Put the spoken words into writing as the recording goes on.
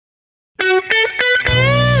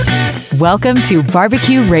Welcome to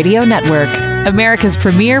Barbecue Radio Network, America's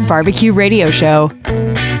premier barbecue radio show.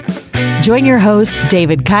 Join your hosts,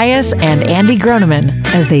 David Caius and Andy Groneman,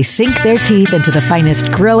 as they sink their teeth into the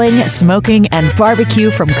finest grilling, smoking, and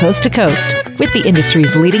barbecue from coast to coast with the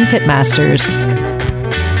industry's leading pitmasters.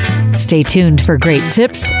 Stay tuned for great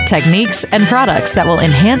tips, techniques, and products that will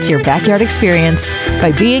enhance your backyard experience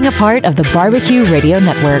by being a part of the Barbecue Radio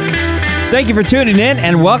Network. Thank you for tuning in,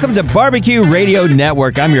 and welcome to Barbecue Radio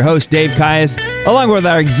Network. I'm your host, Dave Caius, along with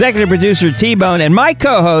our executive producer, T-Bone, and my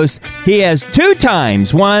co-host. He has 2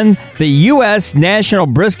 times won the U.S. National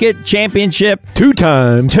Brisket Championship. 2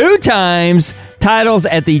 times. 2 times titles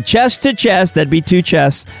at the Chest to Chest, that'd be 2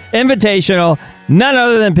 chests, Invitational. None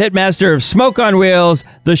other than pitmaster of Smoke on Wheels,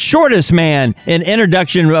 the shortest man in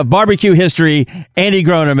introduction of barbecue history, Andy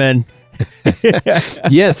Groneman.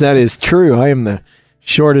 Yes, that is true. I am the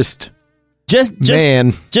shortest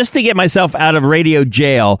man. Just to get myself out of radio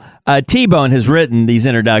jail, T-Bone has written these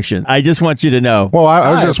introductions. I just want you to know. Well,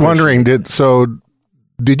 I was just wondering,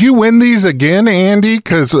 did you win these again, Andy?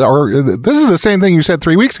 Because this is the same thing you said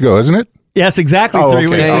 3 weeks ago, isn't it? Yes, exactly. 3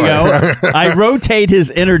 weeks ago. I rotate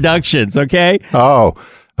his introductions, okay? Oh,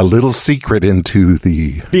 a little secret into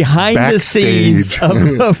the behind backstage. the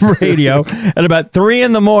scenes of radio. At about 3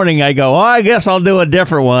 a.m, I go, I guess I'll do a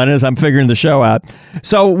different one as I'm figuring the show out.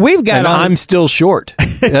 So we've got... And I'm still short.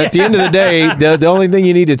 At the end of the day, the only thing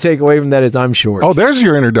you need to take away from that is I'm short. Oh, there's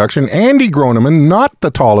your introduction. Andy Groneman, not the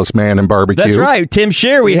tallest man in barbecue. That's right. Tim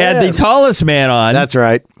Scheer, we had the tallest man on. That's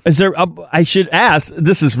right. Is there? I should ask.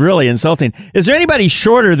 This is really insulting. Is there anybody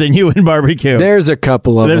shorter than you in barbecue? There's a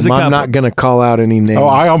couple of them. I'm not going to call out any names. Oh,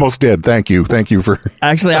 I almost did. Thank you for.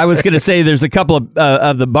 Actually, I was going to say there's a couple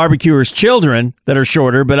of the barbecuers' children that are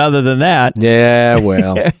shorter, but other than that, yeah,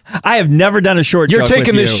 well, I have never done a short. You're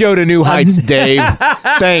taking this show to new heights, Dave.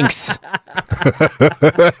 Thanks.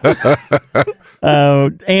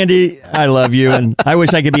 Andy, I love you, and I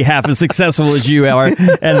wish I could be half as successful as you are, and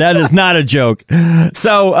that is not a joke.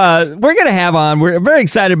 So we're going to have on, we're very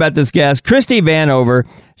excited about this guest, Christy Vanover.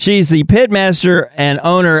 She's the pitmaster and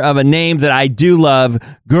owner of a name that I do love,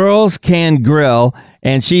 Girls Can Grill,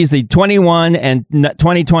 and she's the 21 and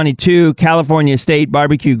 2022 California State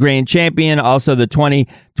Barbecue Grand Champion, also the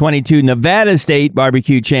 2022 Nevada State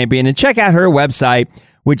Barbecue Champion. And check out her website,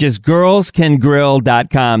 which is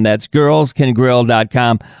girlscangrill.com. That's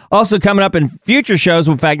girlscangrill.com. Also coming up in future shows,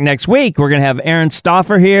 in fact, next week, we're going to have Aaron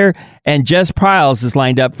Stauffer here, and Jess Pryles is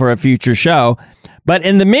lined up for a future show. But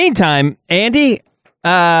in the meantime, Andy,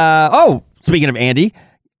 speaking of Andy,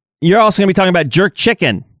 you're also going to be talking about jerk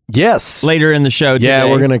chicken. Yes. Later in the show today. Yeah,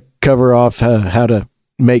 we're going to cover off how to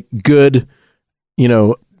make good,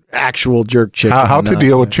 actual jerk chicken. How to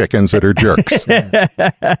deal with chickens that are jerks.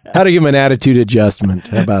 How to give them an attitude adjustment.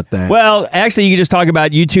 How about that? Well, actually, you could just talk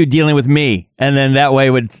about you two dealing with me, and then that way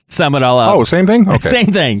would sum it all up. Oh, same thing?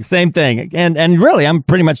 Okay. Same thing. And really, I'm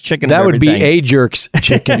pretty much chicken. That would be a jerk's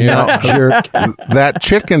chicken, not jerk. That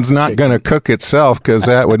chicken's not going to cook itself, because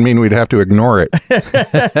that would mean we'd have to ignore it.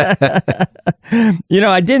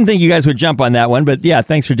 I didn't think you guys would jump on that one, but yeah,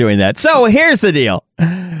 thanks for doing that. So here's the deal.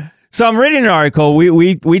 So I'm reading an article.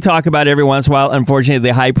 We talk about every once in a while, unfortunately,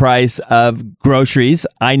 the high price of groceries.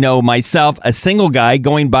 I know myself, a single guy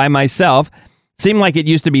going by myself, seemed like it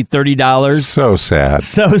used to be $30. So sad.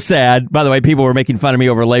 So sad. By the way, people were making fun of me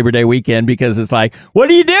over Labor Day weekend because it's like, what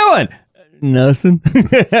are you doing? Nothing.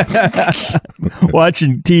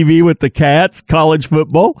 Watching TV with the cats, college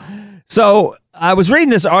football. So I was reading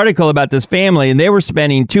this article about this family, and they were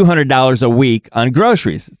spending $200 a week on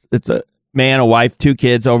groceries. It's a man, a wife, 2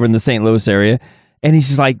 kids over in the St. Louis area. And he's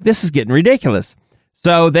just like, this is getting ridiculous.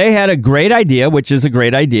 So they had a great idea, which is a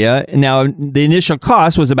great idea. Now, the initial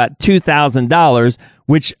cost was about $2,000,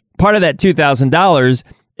 which part of that $2,000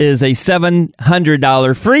 is a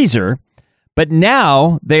 $700 freezer. But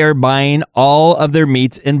now they are buying all of their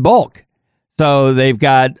meats in bulk. So they've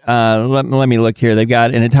got, let me look here. They've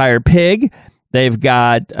got an entire pig. They've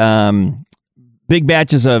got big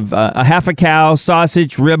batches of a half a cow,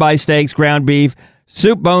 sausage, ribeye steaks, ground beef,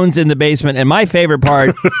 soup bones in the basement, and my favorite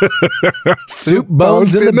part, soup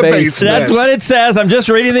bones in the basement. That's what it says. I'm just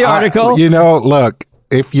reading the article. Look,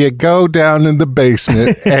 if you go down in the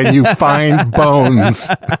basement and you find bones,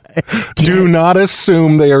 do not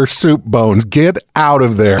assume they are soup bones. Get out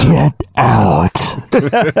of there. Get out.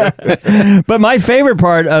 But my favorite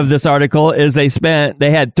part of this article is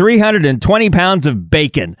they had 320 pounds of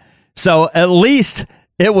bacon. So at least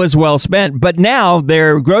it was well spent. But now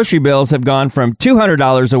their grocery bills have gone from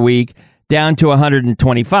 $200 a week down to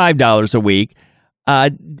 $125 a week.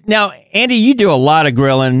 Now, Andy, you do a lot of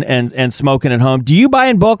grilling and smoking at home. Do you buy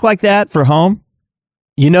in bulk like that for home?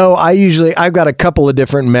 I've got a couple of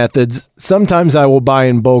different methods. Sometimes I will buy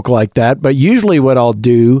in bulk like that, but usually what I'll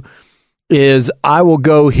do is I will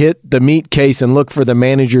go hit the meat case and look for the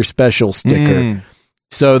manager special sticker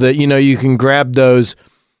so that, you can grab those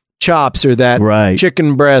chops or that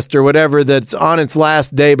chicken breast or whatever that's on its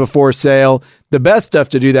last day before sale. The best stuff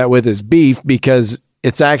to do that with is beef because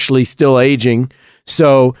it's actually still aging.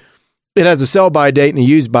 So it has a sell-by date and a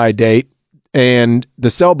use-by date. And the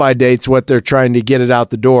sell-by date's what they're trying to get it out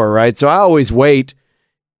the door, right? So I always wait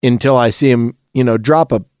until I see them,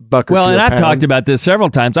 drop a buck or two. Well, and I've pound. talked about this several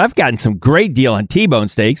times. I've gotten some great deal on T-bone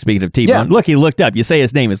steak. Speaking of T-bone, look, he looked up. You say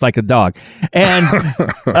his name, it's like a dog. And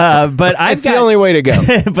but it's the only way to go.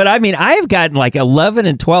 But I mean, I have gotten like $11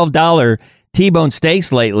 and $12 T-bone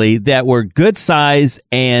steaks lately that were good size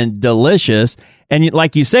and delicious. And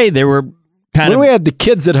like you say, they were when we had the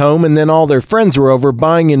kids at home and then all their friends were over,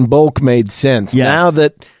 buying in bulk made sense. Yes. Now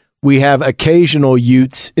that we have occasional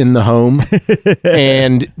utes in the home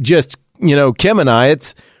and just, Kim and I,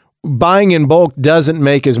 it's buying in bulk doesn't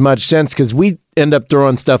make as much sense because we end up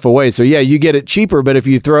throwing stuff away. So yeah, you get it cheaper, but if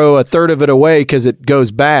you throw a third of it away because it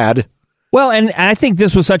goes bad. Well, and I think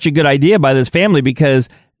this was such a good idea by this family because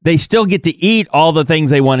they still get to eat all the things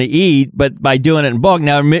they want to eat, but by doing it in bulk.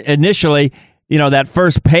 Now, initially, that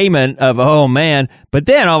first payment of, oh man, but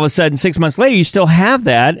then all of a sudden 6 months later, you still have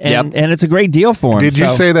that and it's a great deal for them. Did you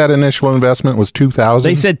say that initial investment was $2,000?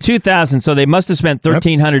 They said $2,000. So they must have spent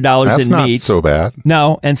 $1,300 in meat. That's not so bad.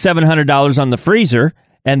 No. And $700 on the freezer.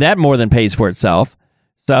 And that more than pays for itself.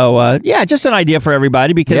 So, just an idea for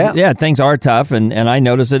everybody because, things are tough, and I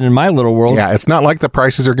notice it in my little world. Yeah, it's not like the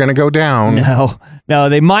prices are going to go down. No,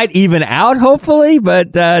 they might even out, hopefully,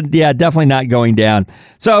 but, definitely not going down.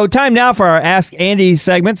 So, time now for our Ask Andy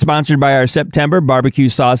segment, sponsored by our September barbecue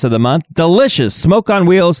sauce of the month. Delicious smoke on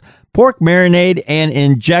wheels, pork marinade, and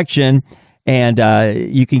injection. And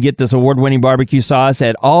you can get this award-winning barbecue sauce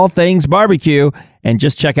at All Things Barbecue. And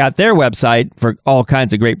just check out their website for all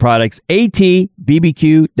kinds of great products,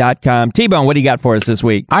 atbbq.com. T-Bone, what do you got for us this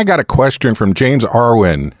week? I got a question from James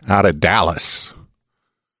Arwin out of Dallas.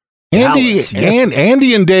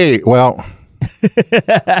 Andy and Dave. Well,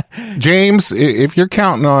 James, if you're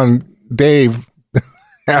counting on Dave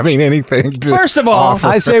having anything to First of all,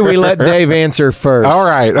 I say we let Dave answer first. All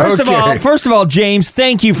right. First of all, James,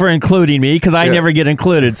 thank you for including me because I never get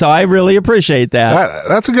included. So I really appreciate that.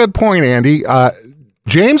 That's a good point, Andy.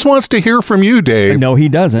 James wants to hear from you, Dave. No, he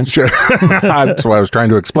doesn't. That's what I was trying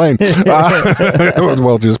to explain.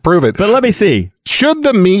 We'll just prove it. But let me see. Should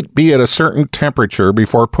the meat be at a certain temperature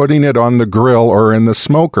before putting it on the grill or in the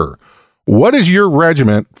smoker? What is your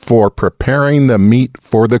regimen for preparing the meat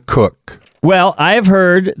for the cook? Well, I've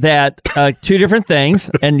heard that two different things.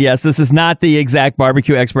 And yes, this is not the exact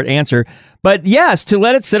barbecue expert answer. But yes, to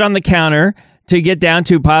let it sit on the counter to get down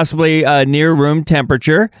to possibly near room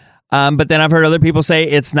temperature. But then I've heard other people say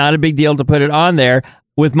it's not a big deal to put it on there.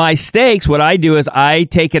 With my steaks, what I do is I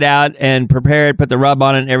take it out and prepare it, put the rub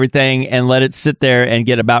on it and everything, and let it sit there and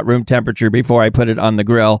get about room temperature before I put it on the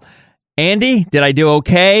grill. Andy, did I do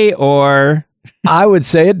okay or... I would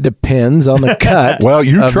say it depends on the cut. Well,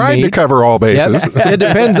 you tried to cover all bases. Yep. It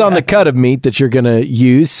depends on the cut of meat that you're going to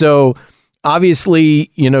use. So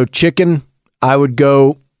obviously, chicken, I would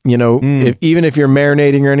go, even if you're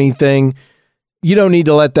marinating or anything, you don't need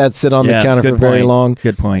to let that sit on the counter for very long.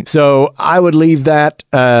 Good point. So I would leave that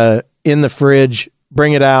in the fridge,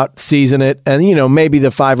 bring it out, season it, and, maybe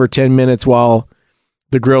the 5 or 10 minutes while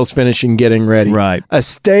the grill's finishing getting ready. Right. A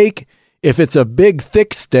steak, if it's a big,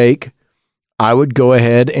 thick steak, I would go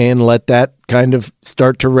ahead and let that kind of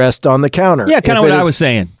start to rest on the counter. Yeah, kind of what I was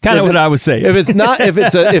saying. If it's not, if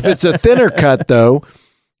it's a thinner cut though,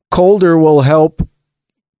 colder will help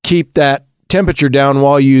keep that temperature down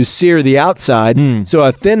while you sear the outside. So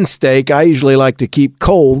a thin steak, I usually like to keep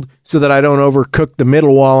cold so that I don't overcook the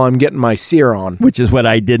middle while I'm getting my sear on. Which is what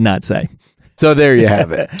I did not say. So there you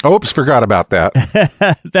have it. Oops, forgot about that.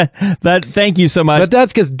 Thank you so much. But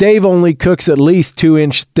that's because Dave only cooks at least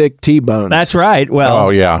 2-inch thick T-bones. That's right.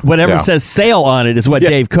 Well, whatever says sale on it is what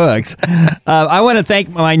Dave cooks. I want to thank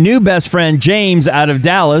my new best friend, James, out of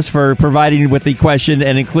Dallas, for providing with the question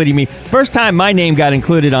and including me. First time my name got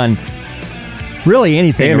included on really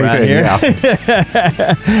anything around here. Yeah.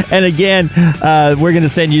 And again, we're going to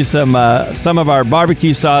send you some of our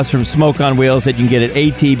barbecue sauce from Smoke on Wheels that you can get at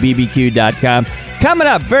atbbq.com. Coming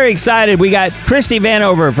up, very excited, we got Christy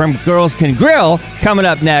Vanover from Girls Can Grill coming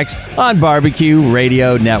up next on Barbecue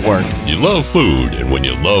Radio Network. You love food, and when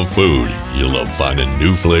you love food, you love finding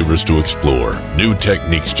new flavors to explore, new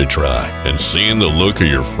techniques to try, and seeing the look of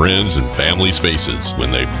your friends and family's faces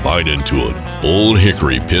when they bite into it. Old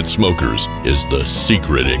Hickory Pit Smokers is the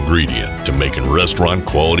secret ingredient to making restaurant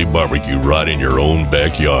quality barbecue right in your own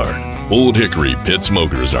backyard. Old Hickory Pit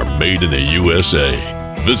Smokers are made in the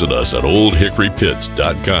USA. Visit us at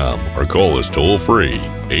oldhickorypits.com or call us toll free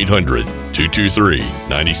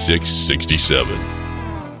 800-223-9667.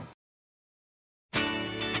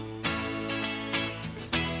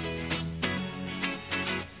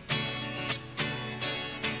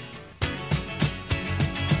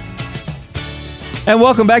 And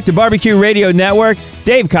welcome back to Barbecue Radio Network.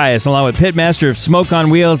 Dave Kious, along with Pitmaster of Smoke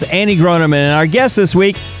on Wheels, Andy Groneman. And our guest this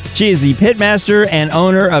week, she is the Pitmaster and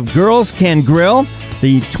owner of Girls Can Grill,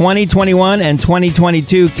 the 2021 and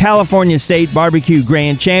 2022 California State Barbecue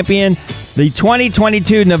Grand Champion, the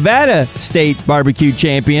 2022 Nevada State Barbecue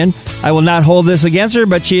Champion. I will not hold this against her,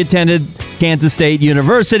 but she attended Kansas State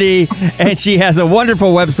University, and she has a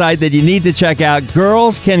wonderful website that you need to check out,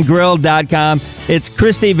 girlscangrill.com. It's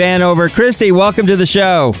Christy Vanover. Christy, welcome to the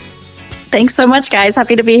show. Thanks so much, guys.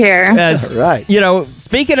 Happy to be here. All right. You know,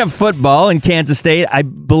 speaking of football in Kansas State, I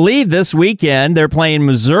believe this weekend they're playing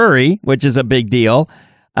Missouri, which is a big deal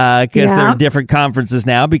because they're in different conferences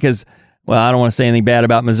now because, well, I don't want to say anything bad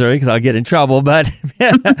about Missouri because I'll get in trouble. But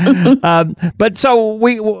but so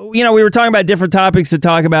we were talking about different topics to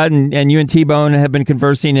talk about, and you and T-Bone have been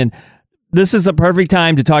conversing, and this is the perfect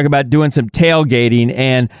time to talk about doing some tailgating.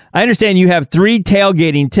 And I understand you have 3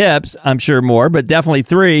 tailgating tips. I'm sure more, but definitely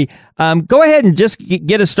 3. Go ahead and just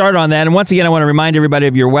get us started on that. And once again, I want to remind everybody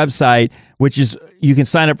of your website, which is you can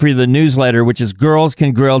sign up for the newsletter, which is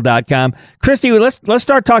girlscangrill.com. Christy, let's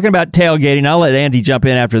start talking about tailgating. I'll let Andy jump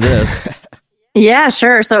in after this. Yeah,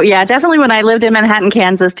 sure. So yeah, definitely when I lived in Manhattan,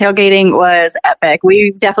 Kansas, tailgating was epic.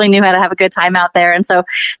 We definitely knew how to have a good time out there. And so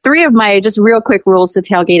 3 of my just real quick rules to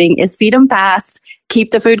tailgating is feed them fast,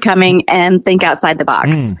 keep the food coming, and think outside the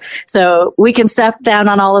box. So we can step down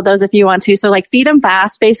on all of those if you want to. So like feed them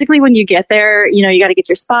fast. Basically, when you get there, you got to get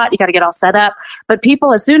your spot, you got to get all set up. But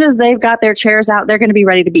people, as soon as they've got their chairs out, they're going to be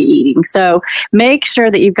ready to be eating. So make sure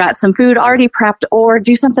that you've got some food already prepped, or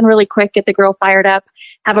do something really quick. Get the grill fired up.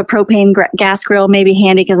 Have a propane gas grill, maybe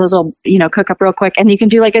handy because those will, cook up real quick. And you can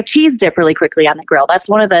do like a cheese dip really quickly on the grill. That's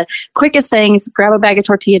one of the quickest things. Grab a bag of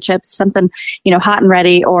tortilla chips, something, hot and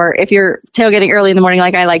ready. Or if you're tailgating early in the morning,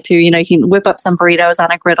 like I like to, you can whip up some burritos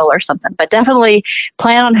on a griddle or something. But definitely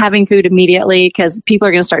plan on having food immediately because people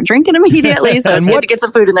are going to start drinking immediately. So it's good to get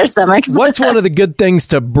some food in their stomachs. What's one of the good things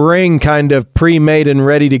to bring kind of pre-made and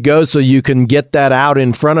ready to go so you can get that out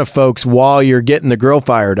in front of folks while you're getting the grill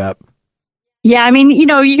fired up? Yeah, I mean, you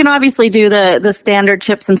can obviously do the standard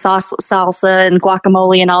chips and salsa and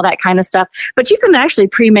guacamole and all that kind of stuff, but you can actually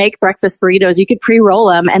pre-make breakfast burritos. You could pre-roll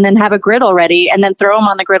them and then have a griddle ready and then throw them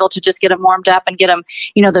on the griddle to just get them warmed up and get them,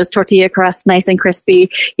 those tortilla crusts nice and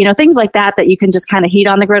crispy, things like that you can just kind of heat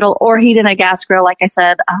on the griddle or heat in a gas grill, like I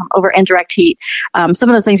said, over indirect heat. Some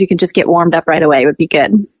of those things you can just get warmed up right away would be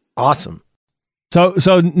good. Awesome.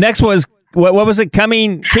 So next was, what was it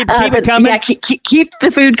coming? Keep it coming. Yeah, keep the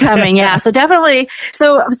food coming. Yeah. So definitely.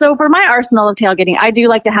 So for my arsenal of tailgating, I do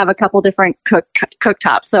like to have a couple different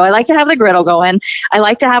cooktops. So I like to have the griddle going. I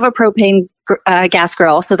like to have a propane gas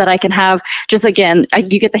grill so that I can have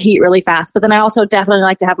you get the heat really fast. But then I also definitely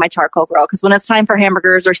like to have my charcoal grill because when it's time for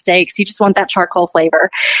hamburgers or steaks, you just want that charcoal flavor.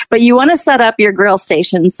 But you want to set up your grill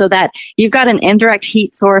station so that you've got an indirect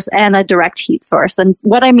heat source and a direct heat source. And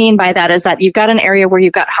what I mean by that is that you've got an area where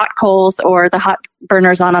you've got hot coals or the hot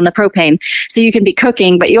burners on the propane. So you can be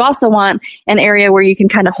cooking, but you also want an area where you can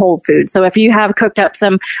kind of hold food. So if you have cooked up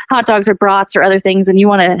some hot dogs or brats or other things and you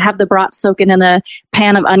want to have the brat soaking in a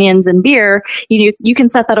pan of onions and beer, you can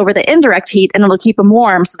set that over the indirect heat and it'll keep them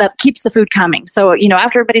warm. So that keeps the food coming. So,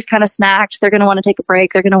 after everybody's kind of snacked, they're going to want to take a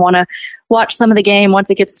break. They're going to want to watch some of the game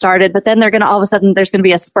once it gets started, but then they're going to, all of a sudden, there's going to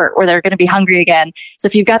be a spurt where they're going to be hungry again. So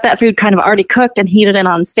if you've got that food kind of already cooked and heated in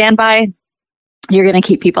on standby, you're going to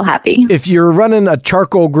keep people happy. If you're running a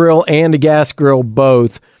charcoal grill and a gas grill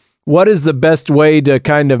both, what is the best way to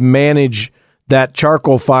kind of manage that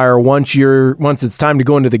charcoal fire once it's time to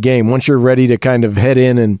go into the game, once you're ready to kind of head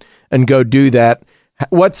in and go do that?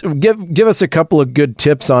 Give us a couple of good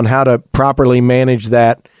tips on how to properly manage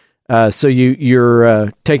that so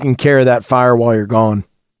you're taking care of that fire while you're gone.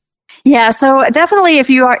 Yeah, so definitely if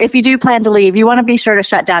you do plan to leave, you want to be sure to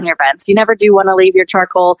shut down your vents. You never do want to leave your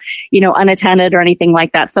charcoal, unattended or anything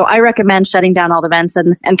like that. So I recommend shutting down all the vents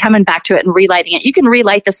and coming back to it and relighting it. You can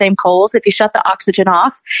relight the same coals. If you shut the oxygen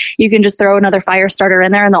off, you can just throw another fire starter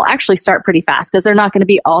in there and they'll actually start pretty fast because they're not going to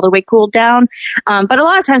be all the way cooled down. But a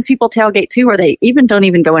lot of times people tailgate too, where they don't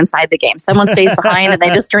even go inside the game. Someone stays behind and they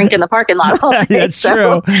just drink in the parking lot all day. That's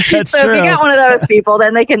true. That's true. If you got one of those people,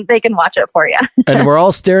 then they can watch it for you. And we're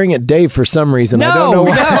all staring at at Dave for some reason. I don't know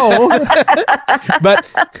why. But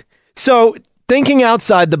so thinking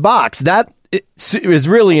outside the box, that is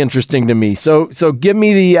really interesting to me. So give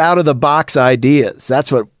me the out of the box ideas.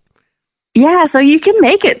 That's what. Yeah, so you can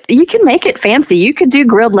make it fancy. You could do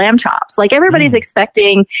grilled lamb chops. Like everybody's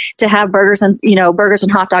expecting to have burgers and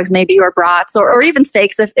hot dogs maybe, or brats, or even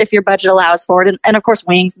steaks if your budget allows for it. And of course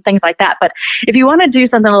wings and things like that. But if you want to do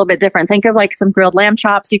something a little bit different, think of like some grilled lamb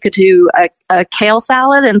chops. You could do a kale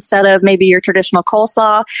salad instead of maybe your traditional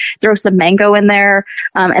coleslaw. Throw some mango in there.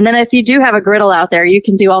 And then if you do have a griddle out there, you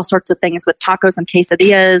can do all sorts of things with tacos and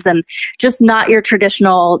quesadillas, and just not your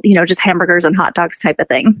traditional, just hamburgers and hot dogs type of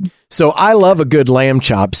thing. So I love a good lamb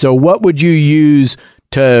chop. So what would you use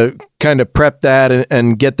to kind of prep that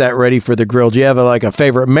and get that ready for the grill? Do you have a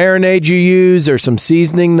favorite marinade you use, or some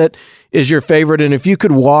seasoning that is your favorite? And if you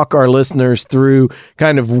could walk our listeners through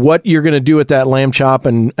kind of what you're going to do with that lamb chop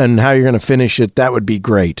and how you're going to finish it, that would be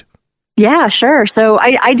great. Yeah, sure. So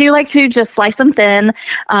I do like to just slice them thin,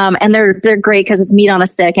 and they're great because it's meat on a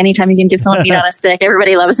stick. Anytime you can give someone meat on a stick,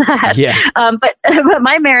 everybody loves that. Yeah. But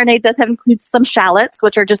my marinade does include some shallots,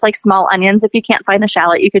 which are just like small onions. If you can't find a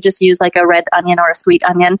shallot, you could just use like a red onion or a sweet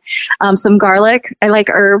onion. Some garlic. I like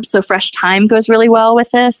herbs, so fresh thyme goes really well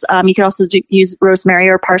with this. You could also use rosemary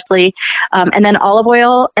or parsley, and then olive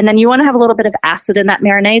oil. And then you want to have a little bit of acid in that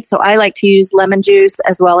marinade. So I like to use lemon juice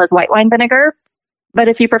as well as white wine vinegar. But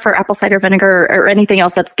if you prefer apple cider vinegar or anything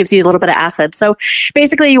else, that gives you a little bit of acid. So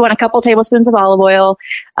basically you want a couple tablespoons of olive oil,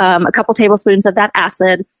 a couple tablespoons of that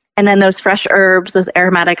acid, and then those fresh herbs, those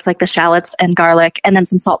aromatics like the shallots and garlic, and then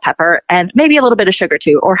some salt, pepper, and maybe a little bit of sugar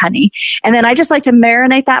too, or honey. And then I just like to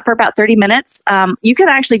marinate that for about 30 minutes. You can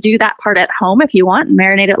actually do that part at home if you want,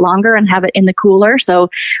 marinate it longer and have it in the cooler. So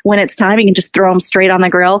when it's time, you can just throw them straight on the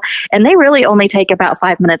grill. And they really only take about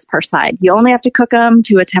 5 minutes per side. You only have to cook them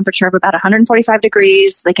to a temperature of about 145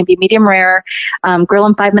 degrees. They can be medium rare. Grill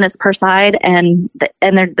them 5 minutes per side, and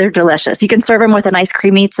they're delicious. You can serve them with a nice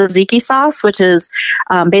creamy tzatziki sauce, which is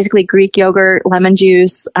basically Greek yogurt, lemon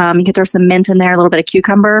juice. You can throw some mint in there, a little bit of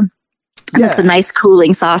cucumber. And it's a nice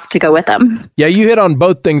cooling sauce to go with them. Yeah, you hit on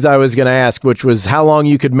both things I was going to ask, which was how long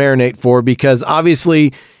you could marinate for, because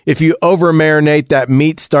obviously if you over marinate, that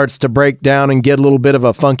meat starts to break down and get a little bit of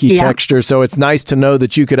a funky texture. So it's nice to know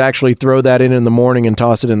that you could actually throw that in the morning and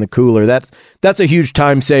toss it in the cooler. That's a huge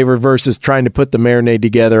time saver versus trying to put the marinade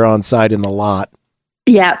together on site in the lot.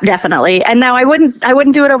 Yeah, definitely. And now I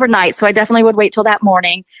wouldn't do it overnight. So I definitely would wait till that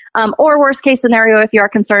morning. Or worst case scenario, if you are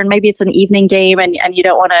concerned, maybe it's an evening game and you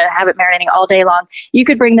don't want to have it marinating all day long. You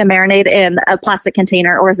could bring the marinade in a plastic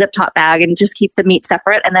container or a zip top bag and just keep the meat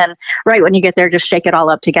separate. And then right when you get there, just shake it all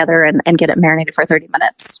up together and get it marinated for 30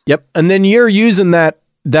 minutes. Yep. And then you're using that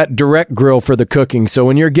direct grill for the cooking. So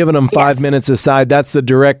when you're giving them 5 minutes aside, that's the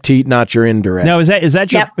direct heat, not your indirect. Now, is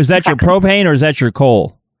that your propane or is that your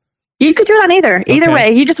coal? You could do it on either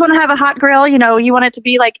way. You just want to have a hot grill. You want it to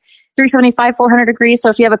be like 375, 400 degrees. So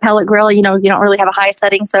if you have a pellet grill, you don't really have a high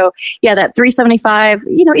setting. So yeah, that 375,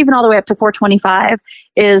 even all the way up to 425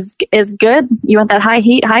 is good. You want that high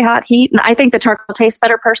hot heat. And I think the charcoal tastes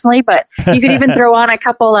better personally, but you could even throw on a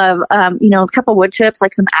couple of, a couple wood chips,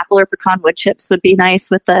 like some apple or pecan wood chips would be nice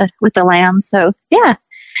with the lamb. So yeah.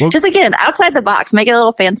 Well, just again, outside the box, make it a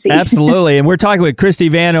little fancy. Absolutely. And we're talking with Christy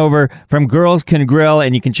Vanover from Girls Can Grill,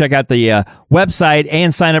 and you can check out the website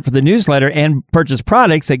and sign up for the newsletter and purchase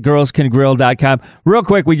products at girlscangrill.com. Real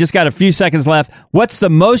quick, we just got a few seconds left. What's the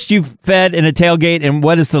most you've fed in a tailgate, and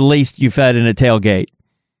what is the least you fed in a tailgate?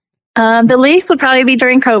 The least would probably be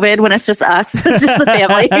during COVID when it's just us, just the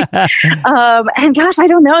family. And gosh, I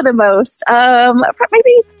don't know the most.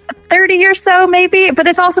 Maybe 30 or so, maybe. But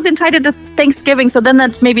it's also been tied into Thanksgiving, so then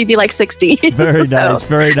that'd maybe be like 60. Very nice,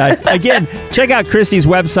 very nice. Again, check out Christy's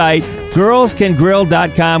website,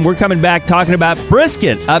 girlscangrill.com. We're coming back talking about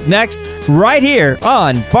brisket up next, right here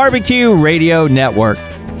on Barbecue Radio Network.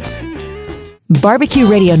 Barbecue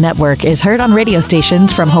Radio Network is heard on radio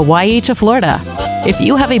stations from Hawaii to Florida. If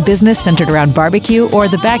you have a business centered around barbecue or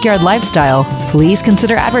the backyard lifestyle, please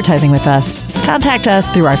consider advertising with us. Contact us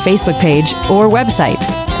through our Facebook page or website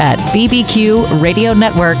at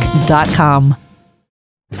bbqradionetwork.com.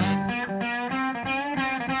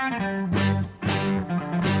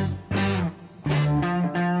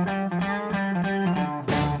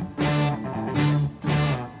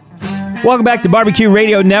 Welcome back to Barbecue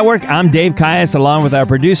Radio Network. I'm Dave Caius, along with our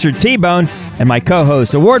producer T-Bone and my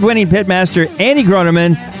co-host, award-winning pitmaster Andy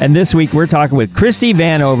Groneman. And this week we're talking with Christy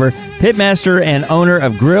Vanover, pitmaster and owner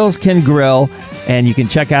of Girls Can Grill. And you can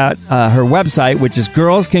check out her website, which is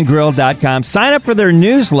girlscangrill.com. Sign up for their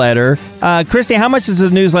newsletter. Christy, how much does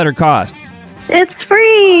the newsletter cost? It's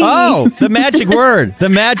free. Oh, the magic word. The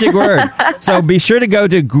magic word. So be sure to go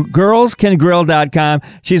to girlscangrill.com.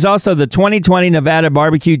 She's also the 2020 Nevada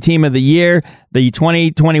Barbecue Team of the Year, the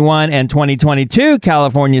 2021 and 2022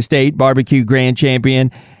 California State Barbecue Grand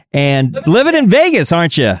Champion, and living in Vegas,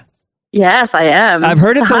 aren't you? Yes, I am. I've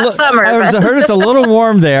heard it's a hot summer. I've heard it's a little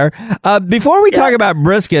warm there. Before we talk about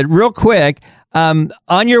brisket, real quick, on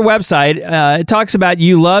your website, it talks about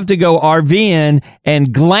you love to go RVing and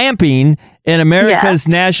glamping in America's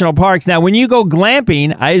national parks. Now, when you go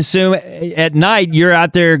glamping, I assume at night you're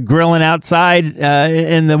out there grilling outside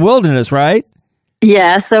in the wilderness, right?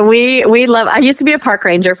 Yeah, so we love. I used to be a park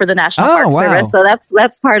ranger for the National Park Service, so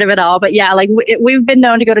that's part of it all. But yeah, like we've been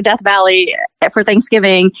known to go to Death Valley for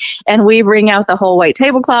Thanksgiving, and we bring out the whole white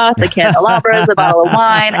tablecloth, the candelabras, the bottle of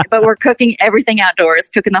wine. But we're cooking everything outdoors,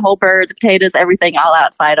 cooking the whole bird, the potatoes, everything all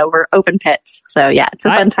outside over open pits. So yeah, it's a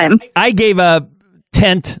fun time. I gave a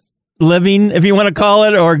tent living, if you want to call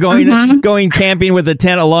it, or going camping with a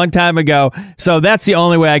tent a long time ago. So that's the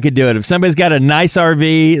only way I could do it. If somebody's got a nice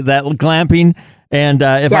RV, that glamping. And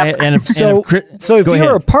if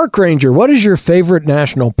you're a park ranger, what is your favorite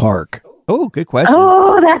national park? Oh, good question.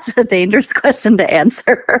 Oh, that's a dangerous question to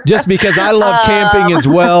answer. Just because I love camping as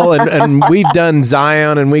well, and we've done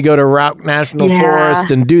Zion, and we go to Rock National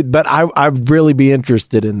Forest but I'd really be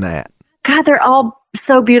interested in that. God, they're all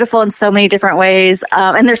so beautiful in so many different ways.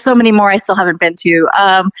 And there's so many more I still haven't been to.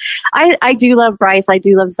 I do love Bryce. I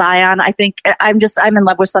do love Zion. I think I'm in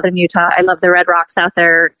love with Southern Utah. I love the red rocks out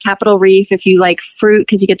there. Capitol Reef, if you like fruit,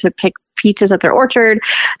 because you get to pick peaches at their orchard.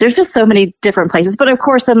 There's just so many different places. But of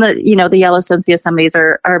course, then the Yellowstone Yosemites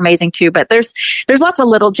are amazing too. But there's lots of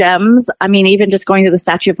little gems. I mean, even just going to the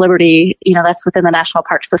Statue of Liberty, that's within the national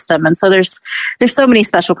park system. And so there's so many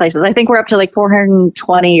special places. I think we're up to like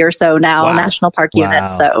 420 or so now national park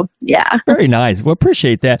units. So yeah. Very nice. Well,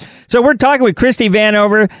 appreciate that. So we're talking with Christy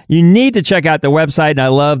Vanover. You need to check out the website. And I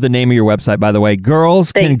love the name of your website, by the way,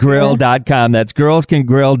 girlscangrill.com. That's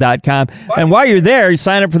girlscangrill.com. And while you're there, you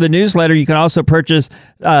sign up for the newsletter. You can also purchase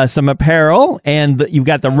some apparel, and you've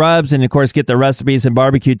got the rubs, and of course get the recipes and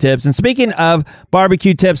barbecue tips. And speaking of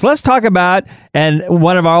barbecue tips, let's talk about, and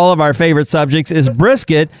one of all of our favorite subjects is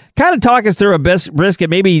brisket. Kind of talk us through a brisket.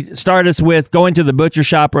 Maybe start us with going to the butcher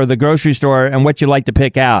shop or the grocery store and what you like to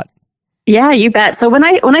pick out. Yeah, you bet. So when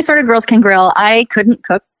I started Girls Can Grill, I couldn't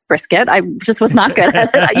cook brisket. I just was not good at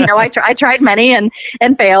it. I tried many and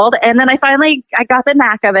failed. And then I got the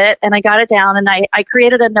knack of it, and I got it down, and I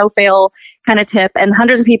created a no fail kind of tip, and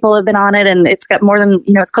hundreds of people have been on it, and it's got more than,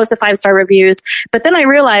 it's close to 5-star reviews. But then I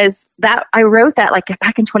realized that I wrote that like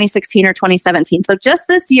back in 2016 or 2017. So just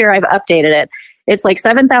this year I've updated it. It's like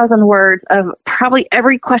 7,000 words of probably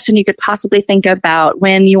every question you could possibly think about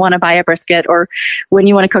when you want to buy a brisket or when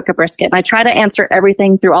you want to cook a brisket. And I try to answer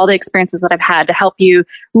everything through all the experiences that I've had to help you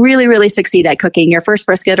really, really succeed at cooking your first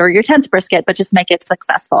brisket or your 10th brisket, but just make it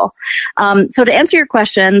successful. So to answer your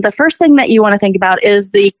question, the first thing that you want to think about is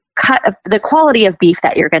the cut of the quality of beef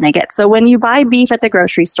that you're going to get. So when you buy beef at the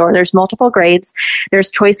grocery store, there's multiple grades.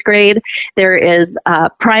 There's choice grade, there is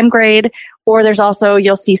prime grade, or there's also,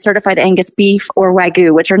 you'll see certified Angus beef or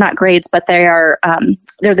Wagyu, which are not grades, but they're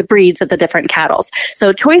the breeds of the different cattle.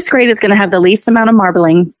 So choice grade is going to have the least amount of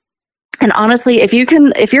marbling. And honestly, if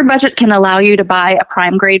your budget can allow you to buy a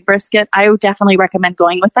prime grade brisket, I would definitely recommend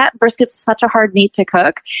going with that. Brisket's such a hard meat to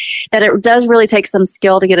cook that it does really take some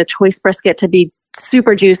skill to get a choice brisket to be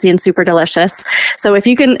super juicy and super delicious. So if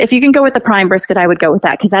you can go with the prime brisket, I would go with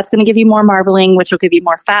that, because that's going to give you more marbling, which will give you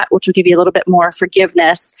more fat, which will give you a little bit more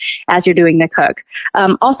forgiveness as you're doing the cook.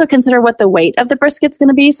 Also consider what the weight of the brisket's going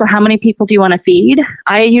to be. So how many people do you want to feed?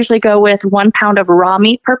 I usually go with 1 pound of raw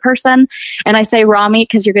meat per person. And I say raw meat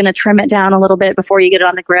because you're going to trim it down a little bit before you get it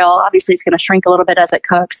on the grill. Obviously, it's going to shrink a little bit as it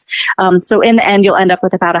cooks. So in the end, you'll end up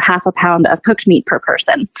with about a half a pound of cooked meat per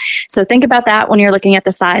person. So think about that when you're looking at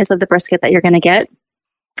the size of the brisket that you're going to get.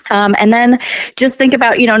 And then just think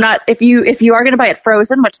about, not if you are going to buy it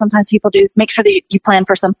frozen, which sometimes people do, make sure that you plan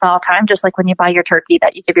for some thaw time, just like when you buy your turkey,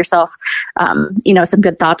 that you give yourself, some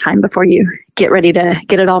good thaw time before you get ready to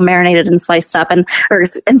get it all marinated and sliced up and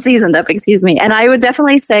seasoned up, excuse me. And I would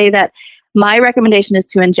definitely say that my recommendation is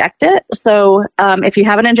to inject it. So if you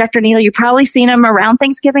have an injector needle, you've probably seen them around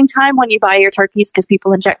Thanksgiving time when you buy your turkeys, because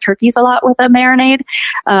people inject turkeys a lot with a marinade.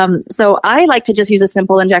 So I like to just use a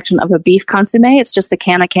simple injection of a beef consommé. It's just a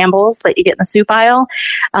can of Campbell's that you get in the soup aisle.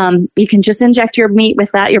 You can just inject your meat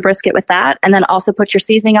with that, your brisket with that, and then also put your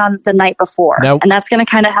seasoning on the night before. Now, and that's going to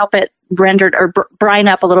kind of help it rendered or brine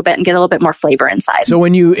up a little bit and get a little bit more flavor inside. So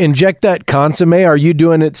when you inject that consommé, are you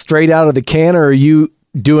doing it straight out of the can, or are you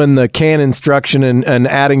doing the can instruction and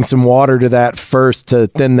adding some water to that first to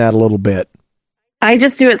thin that a little bit? I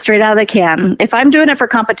just do it straight out of the can. If I'm doing it for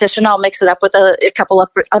competition, I'll mix it up with a couple of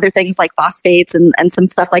other things like phosphates and some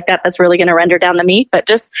stuff like that. That's really going to render down the meat. But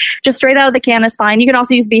just straight out of the can is fine. You can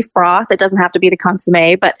also use beef broth. It doesn't have to be the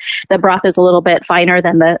consommé, but the broth is a little bit finer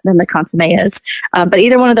than the consommé is. But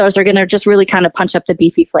either one of those are going to just really kind of punch up the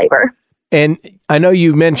beefy flavor. And I know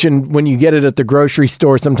you mentioned when you get it at the grocery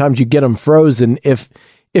store, sometimes you get them frozen. If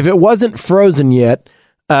it wasn't frozen yet,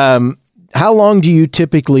 how long do you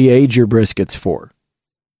typically age your briskets for?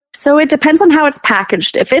 So it depends on how it's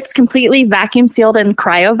packaged. If it's completely vacuum sealed and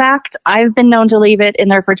cryovac, I've been known to leave it in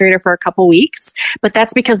the refrigerator for a couple weeks, but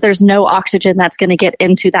that's because there's no oxygen that's going to get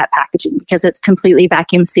into that packaging because it's completely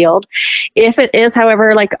vacuum sealed. If it is,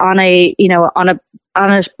 however, like on a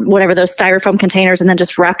whatever those styrofoam containers and then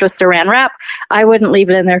just wrapped with saran wrap, I wouldn't leave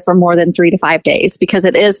it in there for more than 3 to 5 days because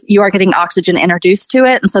you are getting oxygen introduced to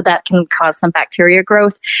it. And so that can cause some bacteria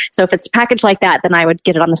growth. So if it's packaged like that, then I would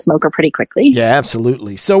get it on the smoker pretty quickly. Yeah,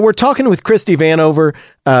 absolutely. So we're talking with Christy Vanover,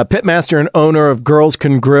 pitmaster and owner of Girls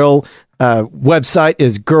Can Grill. Website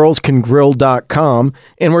is girlscangrill.com.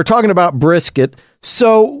 And we're talking about brisket.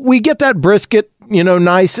 So we get that brisket,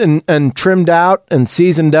 nice and trimmed out and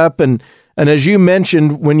seasoned up. And as you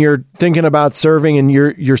mentioned, when you're thinking about serving and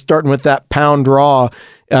you're starting with that pound raw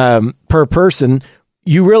per person,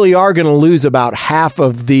 you really are going to lose about half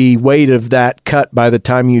of the weight of that cut by the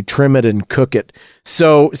time you trim it and cook it.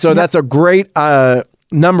 So that's a great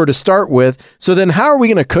number to start with. So then how are we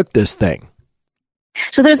going to cook this thing?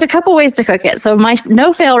 So there's a couple ways to cook it. So my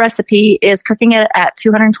no-fail recipe is cooking it at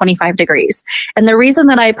 225 degrees. And the reason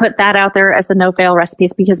that I put that out there as the no-fail recipe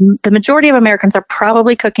is because the majority of Americans are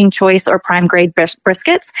probably cooking choice or prime grade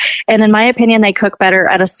briskets. And in my opinion, they cook better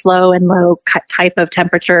at a slow and low type of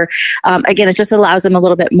temperature. Again, it just allows them a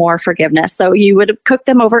little bit more forgiveness. So you would cook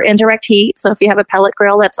them over indirect heat. So if you have a pellet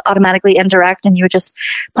grill, that's automatically indirect and you would just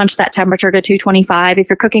punch that temperature to 225. If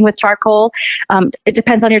you're cooking with charcoal, it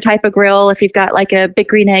depends on your type of grill. If you've got like a big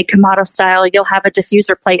green egg Kamado style, you'll have a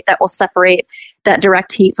diffuser plate that will separate that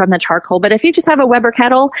direct heat from the charcoal. But if you just have a Weber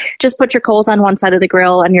kettle, just put your coals on one side of the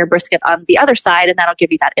grill and your brisket on the other side, and that'll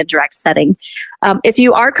give you that indirect setting. If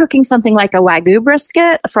you are cooking something like a Wagyu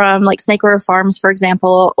brisket from like Snake River Farms, for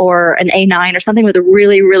example, or an A9 or something with a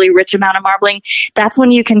really, really rich amount of marbling, that's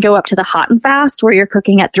when you can go up to the hot and fast where you're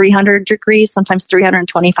cooking at 300 degrees, sometimes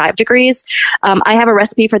 325 degrees. I have a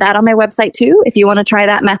recipe for that on my website too, if you want to try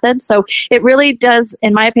that method. So it really does,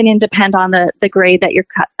 in my opinion, depend on the grade that you're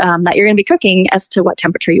going to be cooking as to what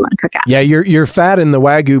temperature you want to cook at. Yeah, your fat in the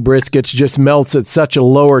Wagyu briskets just melts at such a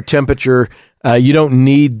lower temperature. You don't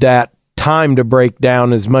need that time to break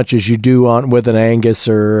down as much as you do with an Angus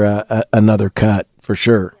or another cut, for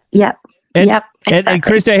sure. Yep. Yep. Exactly. And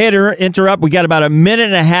Christy, I had to interrupt. We got about a minute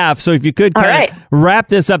and a half. So if you could kind of wrap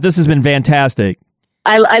this up, this has been fantastic.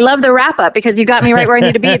 I love the wrap up because you got me right where I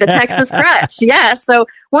need to be, the Texas crutch. Yeah. So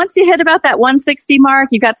once you hit about that 160 mark,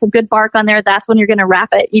 you got some good bark on there. That's when you're going to wrap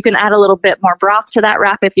it. You can add a little bit more broth to that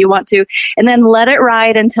wrap if you want to, and then let it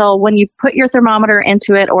ride until when you put your thermometer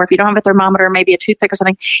into it, or if you don't have a thermometer, maybe a toothpick or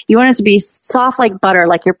something, you want it to be soft like butter,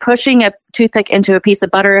 like you're pushing a toothpick into a piece of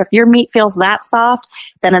butter. If your meat feels that soft,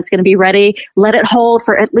 then it's going to be ready. Let it hold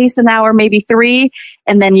for at least an hour, maybe 3,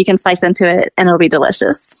 and then you can slice into it and it'll be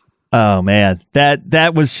delicious. Oh man,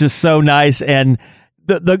 that was just so nice. And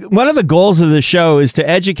the one of the goals of the show is to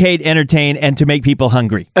educate, entertain, and to make people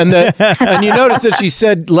hungry. And and you notice that she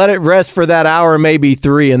said, let it rest for that hour, maybe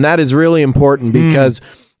 3. And that is really important because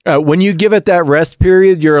when you give it that rest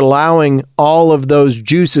period, you're allowing all of those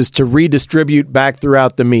juices to redistribute back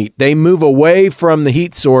throughout the meat. They move away from the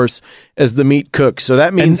heat source as the meat cooks. So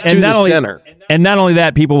that means to the center. And not only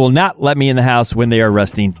that, people will not let me in the house when they are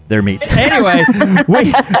resting their meats. Anyway,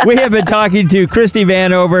 we have been talking to Christy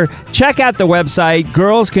Vanover. Check out the website,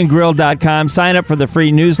 girlscangrill.com. Sign up for the free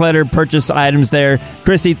newsletter, purchase items there.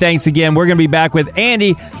 Christy, thanks again. We're going to be back with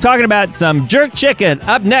Andy talking about some jerk chicken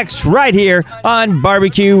up next right here on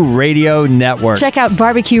Barbecue Radio Network. Check out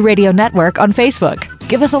Barbecue Radio Network on Facebook.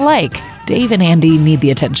 Give us a like. Dave and Andy need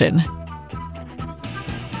the attention.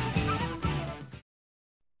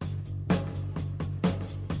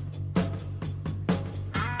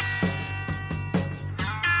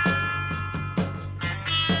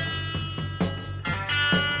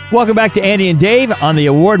 Welcome back to Andy and Dave on the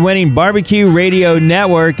award-winning Barbecue Radio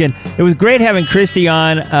Network. And it was great having Christy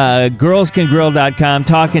on girlscangrill.com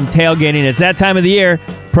talking tailgating. It's that time of the year.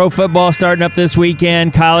 Pro football starting up this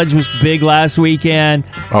weekend. College was big last weekend.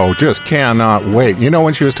 Oh, just cannot wait. You know,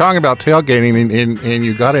 when she was talking about tailgating and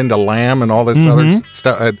you got into lamb and all this other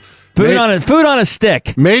stuff. Food on a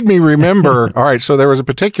stick. Made me remember, all right, so there was a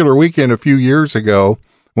particular weekend a few years ago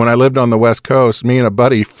when I lived on the West Coast, me and a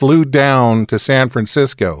buddy flew down to San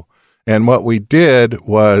Francisco. And what we did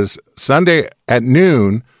was Sunday at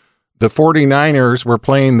noon, the 49ers were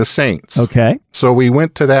playing the Saints. Okay. So we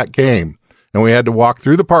went to that game and we had to walk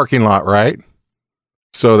through the parking lot, right?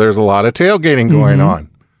 So there's a lot of tailgating going on.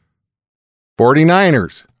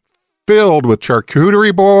 49ers filled with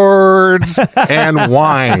charcuterie boards and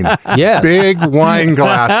wine. Yes. Big wine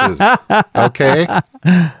glasses. Okay.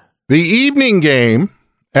 The evening game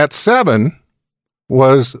at 7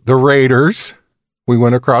 was the Raiders. We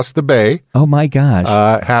went across the bay. Oh, my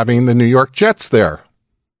gosh. Having the New York Jets there.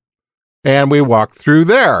 And we walked through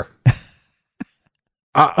there.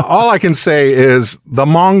 All I can say is the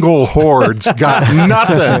Mongol hordes got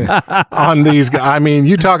nothing on these guys. I mean,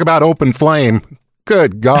 you talk about open flame.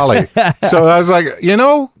 Good golly. So I was like,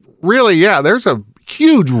 really, yeah, there's a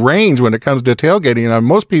huge range when it comes to tailgating. And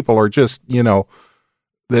most people are just,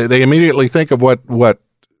 they immediately think of what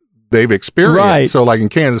they've experienced. Right. So like in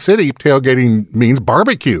Kansas City, tailgating means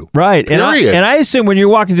barbecue. Right. Period. And I assume when you're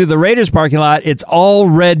walking through the Raiders parking lot, it's all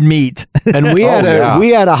red meat. And we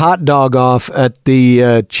had a hot dog off at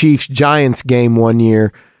the Chiefs-Giants game one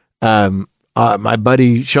year. My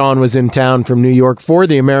buddy Sean was in town from New York for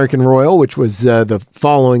the American Royal, which was the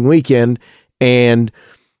following weekend, and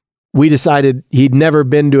we decided he'd never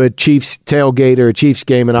been to a Chiefs tailgate or a Chiefs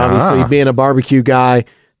game, and obviously being a barbecue guy,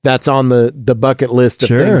 that's on the bucket list of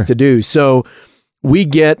things to do. So we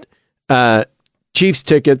get Chiefs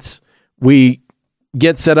tickets. We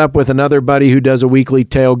get set up with another buddy who does a weekly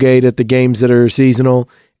tailgate at the games that are seasonal,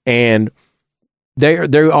 and they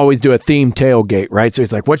always do a themed tailgate, right? So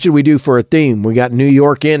he's like, what should we do for a theme? We got New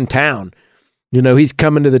York in town. He's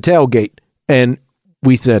coming to the tailgate. And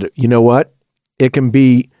we said, you know what? It can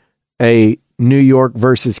be a New York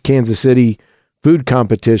versus Kansas City food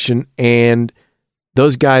competition, and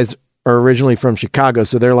those guys are originally from Chicago,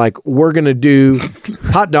 so they're like, we're going to do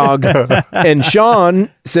hot dogs. And Sean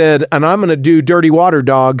said, and I'm going to do dirty water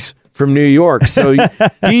dogs from New York. So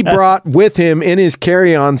he brought with him in his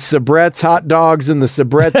carry-on Sabret's hot dogs and the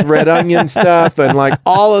Sabret's red onion stuff and like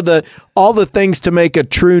all the things to make a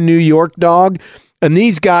true New York dog. And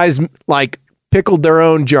these guys like pickled their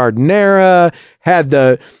own jardinera, had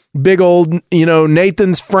the big old,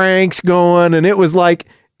 Nathan's Franks going, and it was like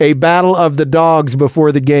a battle of the dogs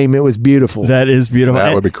before the game. It was beautiful. That is beautiful.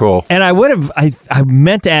 That would be cool. And I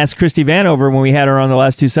meant to ask Christy Vanover when we had her on the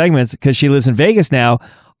last two segments, because she lives in Vegas now.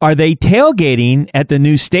 Are they tailgating at the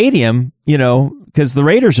new stadium? Because the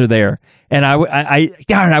Raiders are there. And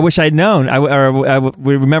I wish I'd known.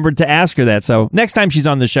 We remembered to ask her that. So next time she's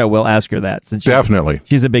on the show, we'll ask her that. Since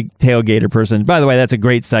she's a big tailgater person. By the way, that's a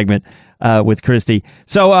great segment with Christy.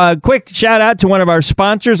 So quick shout out to one of our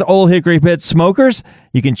sponsors, Old Hickory Pit Smokers.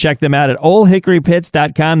 You can check them out at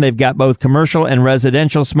oldhickorypits.com. They've got both commercial and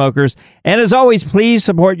residential smokers. And as always, please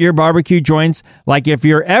support your barbecue joints. Like if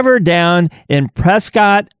you're ever down in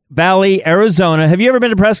Prescott Valley, Arizona. Have you ever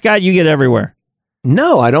been to Prescott? You get everywhere.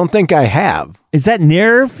 No, I don't think I have. Is that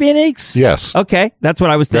near Phoenix? Yes. Okay, that's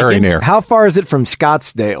what I was thinking. Very near. How far is it from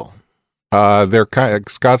Scottsdale? They're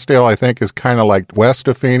Scottsdale, I think, is kind of like west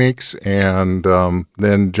of Phoenix, and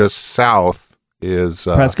then just south is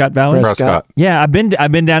Prescott Valley. Prescott. Yeah, I've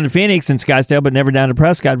been down to Phoenix and Scottsdale, but never down to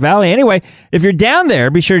Prescott Valley. Anyway, if you're down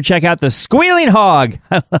there, be sure to check out the Squealing Hog.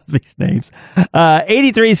 I love these names.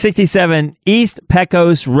 8367 East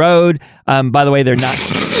Pecos Road. By the way, they're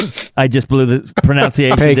not. I just blew the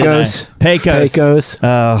pronunciation. Pecos. Pecos.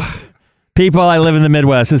 Oh. People, I live in the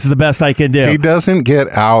Midwest. This is the best I can do. He doesn't get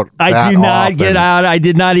out. I do not get out. I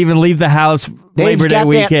did not even leave the house Labor Day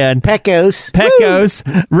weekend. Pecos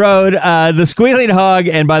Road, the Squealing Hog.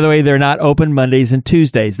 And by the way, they're not open Mondays and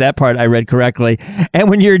Tuesdays. That part I read correctly. And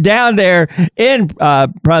when you're down there in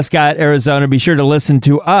Prescott, Arizona, be sure to listen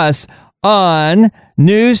to us on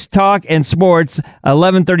News, Talk, and Sports,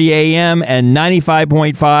 11:30 a.m. and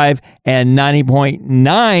 95.5 and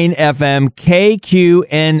 90.9 FM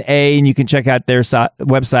KQNA. And you can check out their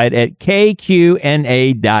website at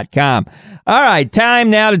kqna.com. All right, time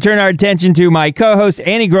now to turn our attention to my co-host,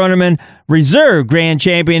 Andy Groneman, reserve grand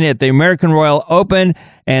champion at the American Royal Open.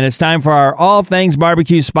 And it's time for our All Things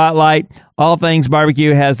Barbecue Spotlight. All Things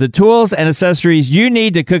Barbecue has the tools and accessories you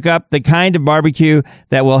need to cook up the kind of barbecue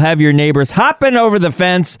that will have your neighbors hopping over the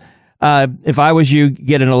fence if I was you,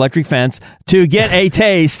 get an electric fence to get a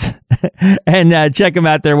taste and check them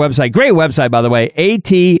out their website. Great website, by the way,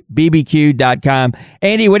 atbbq.com.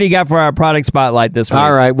 Andy, what do you got for our product spotlight this week?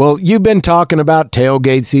 All right. Well, you've been talking about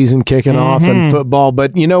tailgate season kicking off and football,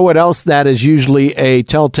 but you know what else that is usually a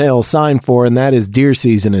telltale sign for, and that is deer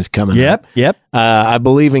season is coming up. Yep. I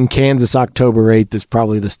believe in Kansas, October 8th is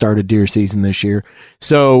probably the start of deer season this year.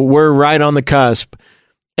 So we're right on the cusp,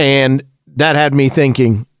 and that had me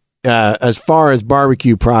thinking, as far as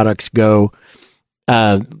barbecue products go,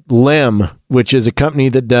 Lem, which is a company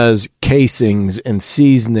that does casings and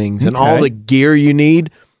seasonings and all the gear you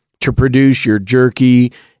need to produce your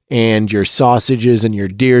jerky and your sausages and your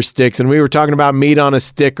deer sticks. And we were talking about meat on a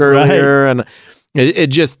stick earlier, and it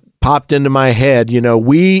just popped into my head. You know,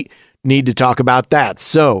 we need to talk about that.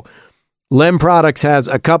 So Lem Products has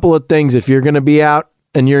a couple of things. If you're going to be out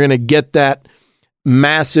and you're going to get that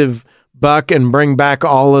massive buck and bring back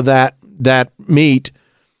all of that meat,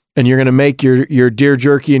 and you're going to make your deer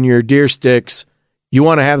jerky and your deer sticks, you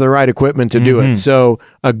want to have the right equipment to do it. So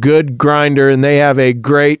a good grinder, and they have a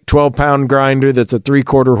great 12-pound grinder that's a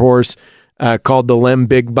 3/4 horse called the Lem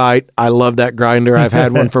Big Bite. I love that grinder. I've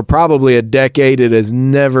had one for probably a decade. It has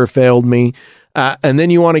never failed me. And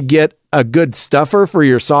then you want to get a good stuffer for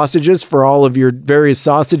your sausages, for all of your various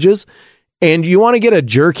sausages. And you want to get a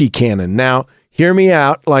jerky cannon. Now, hear me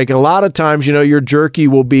out. Like a lot of times, you know, your jerky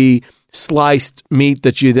will be sliced meat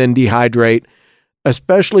that you then dehydrate,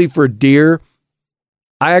 especially for deer.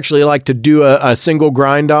 I actually like to do a single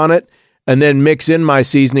grind on it and then mix in my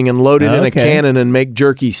seasoning and load it in a cannon and make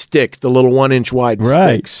jerky sticks, the little 1-inch wide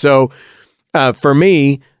sticks. So for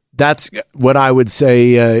me, that's what I would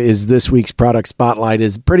say is this week's product spotlight,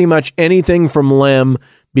 is pretty much anything from Lem,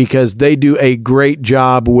 because they do a great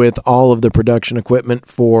job with all of the production equipment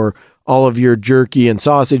for all of your jerky and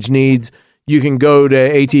sausage needs. You can go to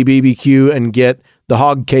ATBBQ and get the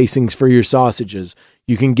hog casings for your sausages.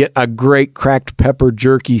 You can get a great cracked pepper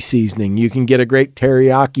jerky seasoning. You can get a great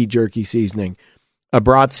teriyaki jerky seasoning, a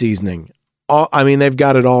brat seasoning. They've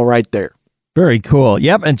got it all right there. Very cool.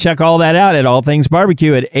 Yep, and check all that out at All Things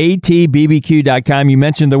Barbecue at atbbq.com. You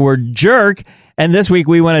mentioned the word jerk, and this week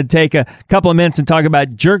we want to take a couple of minutes and talk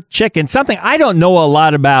about jerk chicken, something I don't know a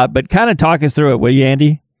lot about, but kind of talk us through it, will you,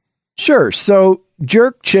 Andy? Sure. So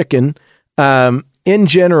jerk chicken, in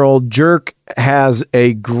general, jerk has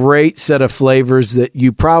a great set of flavors that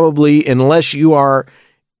you probably, unless you are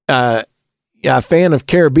a fan of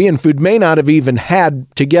Caribbean food, may not have even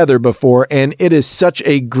had together before. And it is such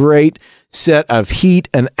a great set of heat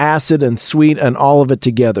and acid and sweet and all of it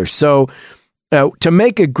together. So to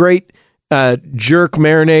make a great jerk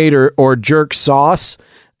marinade or jerk sauce,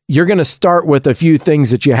 you're going to start with a few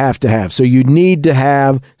things that you have to have. So you need to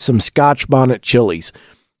have some Scotch bonnet chilies.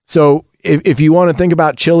 So if you want to think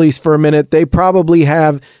about chilies for a minute, they probably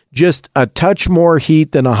have just a touch more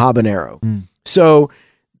heat than a habanero. So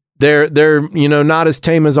they're not as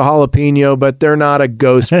tame as a jalapeno, but they're not a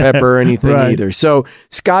ghost pepper or anything either. So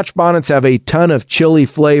Scotch bonnets have a ton of chili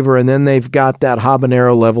flavor, and then they've got that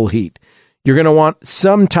habanero level heat. You're going to want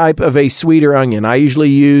some type of a sweeter onion. I usually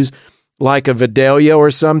use like a Vidalia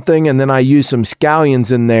or something, and then I use some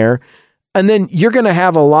scallions in there. And then you're going to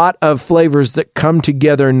have a lot of flavors that come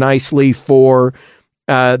together nicely for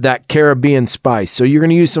that Caribbean spice. So you're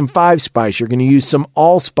going to use some 5-spice. You're going to use some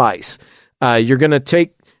allspice. You're going to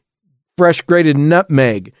take fresh grated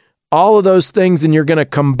nutmeg, all of those things, and you're going to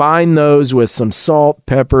combine those with some salt,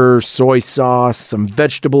 pepper, soy sauce, some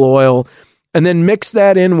vegetable oil, and then mix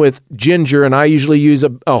that in with ginger. And I usually use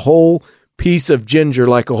a whole piece of ginger,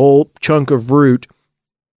 like a whole chunk of root.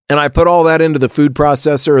 And I put all that into the food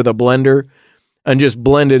processor or the blender and just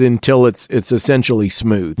blend it until it's essentially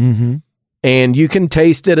smooth. And you can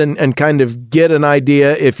taste it and kind of get an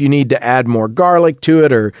idea if you need to add more garlic to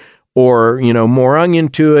it or more onion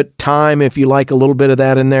to it, thyme if you like a little bit of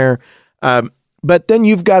that in there. But then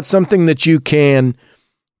you've got something that you can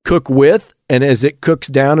cook with, and as it cooks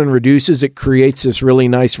down and reduces, it creates this really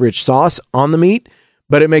nice rich sauce on the meat,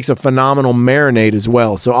 but it makes a phenomenal marinade as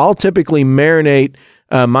well. So I'll typically marinate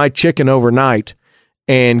my chicken overnight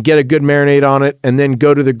and get a good marinade on it, and then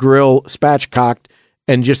go to the grill spatchcocked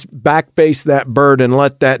and just back base that bird and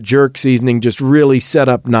let that jerk seasoning just really set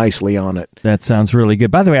up nicely on it. That sounds really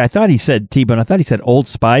good. By the way, I thought he said T-Bone. I thought he said Old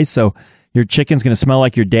Spice. So your chicken's going to smell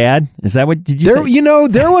like your dad. Is that what did you say?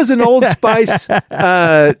 There was an Old Spice.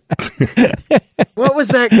 What was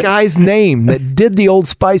that guy's name that did the Old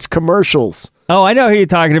Spice commercials? Oh, I know who you're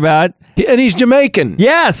talking about. And he's Jamaican.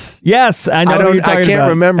 Yes, I know who you're talking about. I can't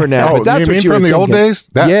remember now. Oh, but that's you mean what you from the thinking. old days?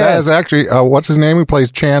 That is actually, what's his name? Who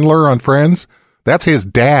plays Chandler on Friends? That's his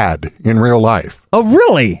dad in real life. Oh,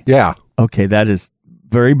 really? Yeah. Okay, that is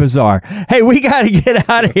very bizarre. Hey, we got to get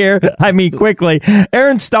out of here. I mean, quickly.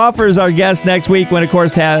 Aaron Stauffer is our guest next week. When, of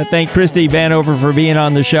course, thank Christy Vanover for being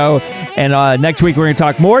on the show. And next week, we're going to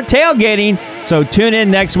talk more tailgating. So tune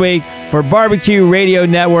in next week for Barbecue Radio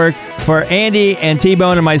Network. For Andy and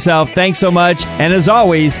T-Bone and myself, thanks so much. And as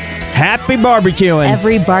always, happy barbecuing.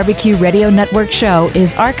 Every Barbecue Radio Network show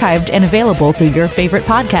is archived and available through your favorite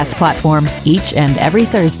podcast platform each and every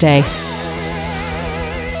Thursday.